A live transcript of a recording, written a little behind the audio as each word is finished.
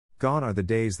Gone are the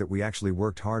days that we actually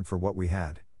worked hard for what we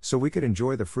had, so we could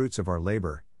enjoy the fruits of our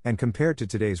labor, and compared to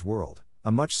today's world,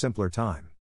 a much simpler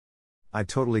time. I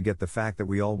totally get the fact that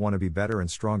we all want to be better and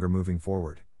stronger moving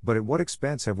forward, but at what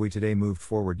expense have we today moved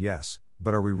forward? Yes,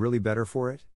 but are we really better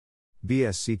for it?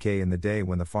 BSCK in the day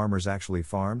when the farmers actually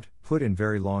farmed, put in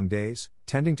very long days,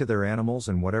 tending to their animals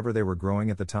and whatever they were growing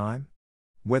at the time?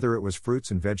 Whether it was fruits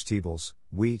and vegetables,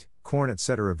 wheat, corn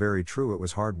etc. Very true, it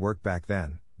was hard work back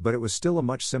then, but it was still a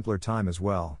much simpler time as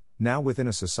well. Now within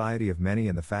a society of many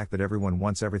and the fact that everyone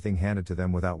wants everything handed to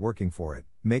them without working for it,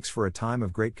 makes for a time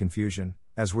of great confusion,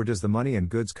 as where does the money and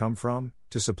goods come from,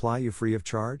 to supply you free of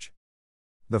charge?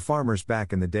 The farmers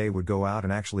back in the day would go out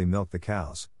and actually milk the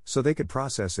cows, so they could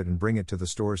process it and bring it to the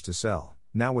stores to sell.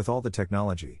 Now with all the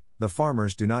technology, the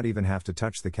farmers do not even have to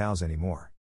touch the cows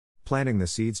anymore. Planting the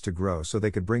seeds to grow so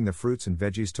they could bring the fruits and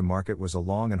veggies to market was a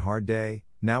long and hard day.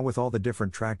 Now with all the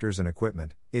different tractors and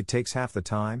equipment, it takes half the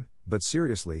time, but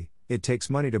seriously, it takes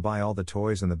money to buy all the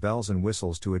toys and the bells and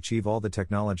whistles to achieve all the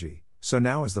technology. So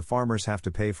now as the farmers have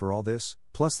to pay for all this,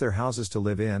 plus their houses to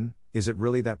live in, is it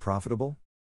really that profitable?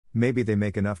 Maybe they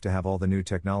make enough to have all the new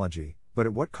technology, but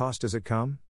at what cost does it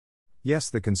come?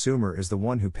 Yes, the consumer is the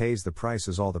one who pays the price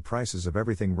as all the prices of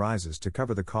everything rises to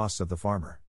cover the costs of the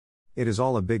farmer. It is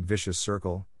all a big vicious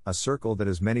circle, a circle that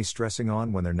is many stressing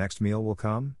on when their next meal will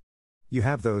come. You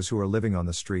have those who are living on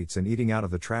the streets and eating out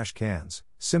of the trash cans,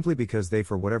 simply because they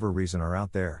for whatever reason are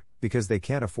out there, because they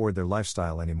can't afford their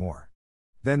lifestyle anymore.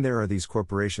 Then there are these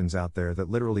corporations out there that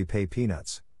literally pay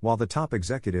peanuts, while the top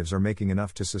executives are making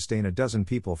enough to sustain a dozen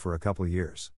people for a couple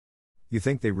years. You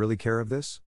think they really care of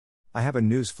this? I have a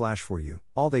news flash for you,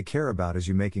 all they care about is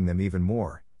you making them even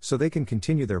more, so they can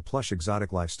continue their plush exotic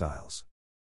lifestyles.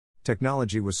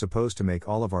 Technology was supposed to make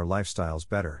all of our lifestyles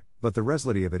better, but the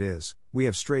reality of it is, we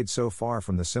have strayed so far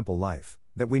from the simple life,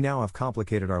 that we now have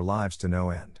complicated our lives to no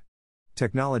end.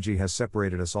 Technology has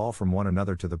separated us all from one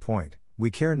another to the point, we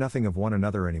care nothing of one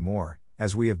another anymore,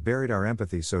 as we have buried our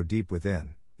empathy so deep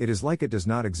within, it is like it does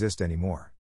not exist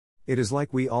anymore. It is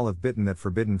like we all have bitten that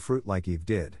forbidden fruit like Eve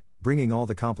did, bringing all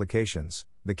the complications,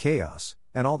 the chaos,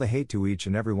 and all the hate to each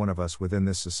and every one of us within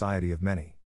this society of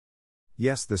many.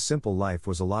 Yes, the simple life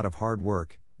was a lot of hard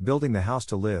work, building the house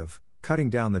to live, cutting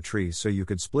down the trees so you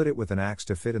could split it with an axe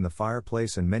to fit in the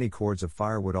fireplace and many cords of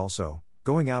firewood also,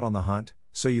 going out on the hunt,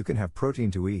 so you can have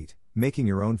protein to eat, making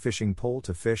your own fishing pole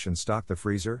to fish and stock the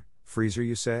freezer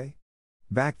you say?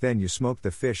 Back then you smoked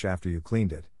the fish after you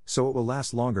cleaned it, so it will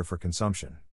last longer for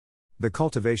consumption. The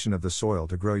cultivation of the soil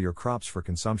to grow your crops for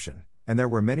consumption, and there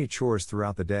were many chores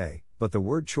throughout the day, but the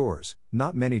word chores,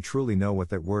 not many truly know what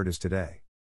that word is today.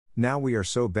 Now we are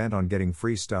so bent on getting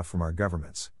free stuff from our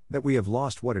governments, that we have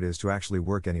lost what it is to actually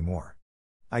work anymore.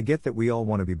 I get that we all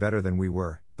want to be better than we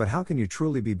were, but how can you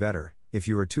truly be better, if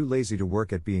you are too lazy to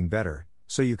work at being better,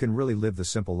 so you can really live the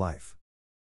simple life?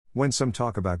 When some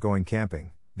talk about going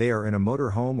camping, they are in a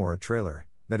motor home or a trailer,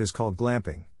 that is called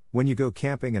glamping. When you go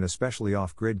camping and especially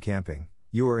off-grid camping,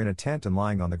 you are in a tent and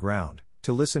lying on the ground,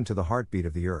 to listen to the heartbeat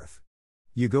of the earth.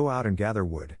 You go out and gather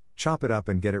wood, chop it up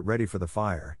and get it ready for the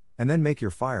fire, and then make your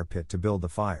fire pit to build the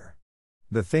fire.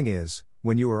 The thing is,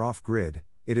 when you are off-grid,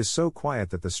 it is so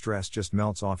quiet that the stress just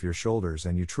melts off your shoulders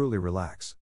and you truly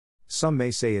relax. Some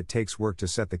may say it takes work to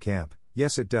set the camp,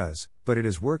 yes it does, but it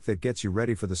is work that gets you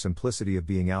ready for the simplicity of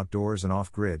being outdoors and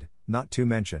off-grid, not to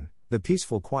mention, the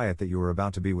peaceful quiet that you are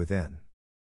about to be within.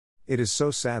 It is so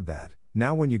sad that,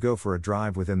 now when you go for a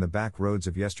drive within the back roads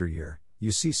of yesteryear,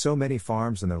 you see so many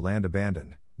farms and their land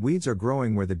abandoned, weeds are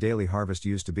growing where the daily harvest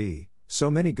used to be, so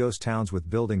many ghost towns with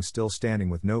buildings still standing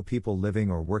with no people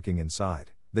living or working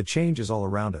inside. The change is all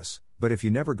around us, but if you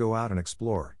never go out and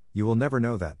explore, you will never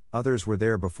know that others were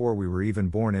there before we were even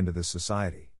born into this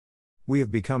society. We have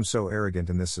become so arrogant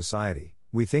in this society,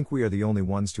 we think we are the only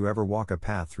ones to ever walk a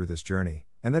path through this journey,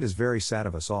 and that is very sad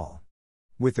of us all.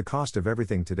 With the cost of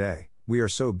everything today, we are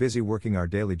so busy working our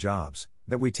daily jobs,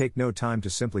 that we take no time to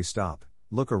simply stop,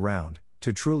 look around,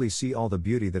 to truly see all the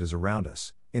beauty that is around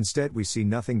us. Instead we see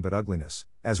nothing but ugliness,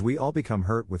 as we all become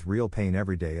hurt with real pain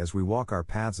every day as we walk our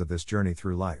paths of this journey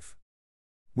through life.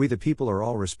 We the people are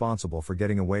all responsible for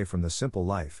getting away from the simple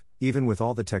life. Even with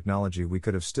all the technology we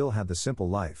could have still had the simple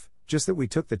life, just that we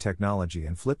took the technology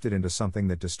and flipped it into something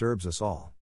that disturbs us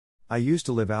all. I used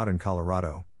to live out in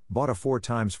Colorado, bought a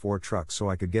 4x4 truck so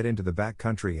I could get into the back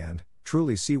country and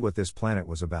truly see what this planet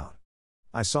was about.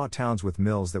 I saw towns with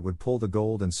mills that would pull the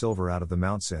gold and silver out of the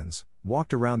mountains,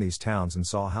 walked around these towns and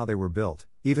saw how they were built.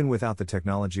 Even without the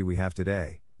technology we have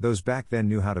today, those back then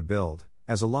knew how to build,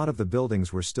 as a lot of the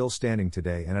buildings were still standing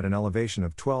today and at an elevation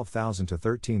of 12,000 to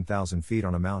 13,000 feet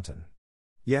on a mountain.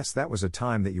 Yes, that was a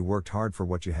time that you worked hard for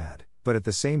what you had, but at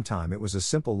the same time it was a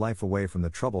simple life away from the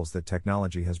troubles that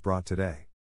technology has brought today.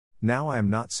 Now I am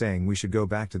not saying we should go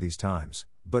back to these times,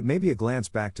 but maybe a glance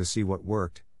back to see what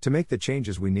worked, to make the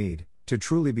changes we need, to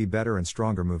truly be better and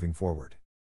stronger moving forward.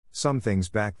 Some things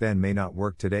back then may not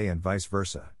work today and vice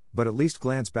versa, but at least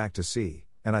glance back to see,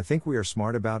 and I think we are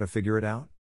smart about to figure it out.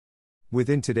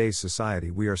 Within today's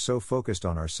society we are so focused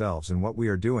on ourselves and what we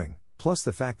are doing, plus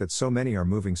the fact that so many are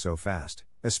moving so fast,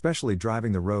 especially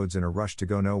driving the roads in a rush to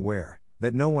go nowhere,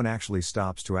 that no one actually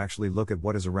stops to actually look at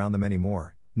what is around them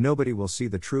anymore. Nobody will see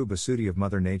the true beauty of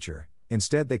Mother Nature,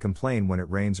 instead they complain when it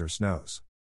rains or snows.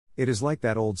 It is like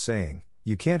that old saying,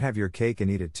 you can't have your cake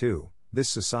and eat it too. This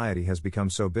society has become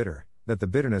so bitter, that the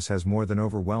bitterness has more than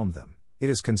overwhelmed them. It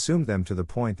has consumed them to the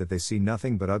point that they see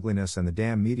nothing but ugliness, and the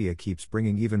damn media keeps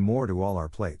bringing even more to all our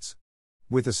plates.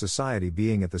 With a society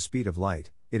being at the speed of light,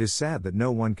 it is sad that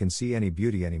no one can see any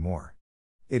beauty anymore.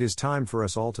 It is time for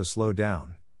us all to slow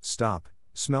down, stop,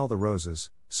 smell the roses,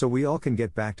 so we all can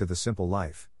get back to the simple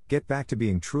life, get back to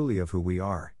being truly of who we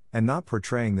are, and not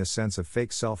portraying this sense of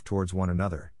fake self towards one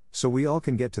another, so we all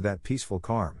can get to that peaceful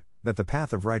calm, that the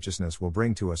path of righteousness will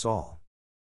bring to us all.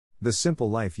 The simple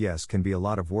life, yes, can be a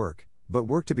lot of work, but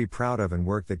work to be proud of and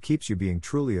work that keeps you being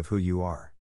truly of who you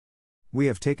are. We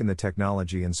have taken the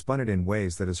technology and spun it in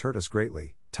ways that has hurt us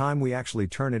greatly. Time we actually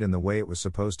turn it in the way it was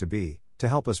supposed to be, to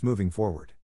help us moving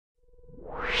forward.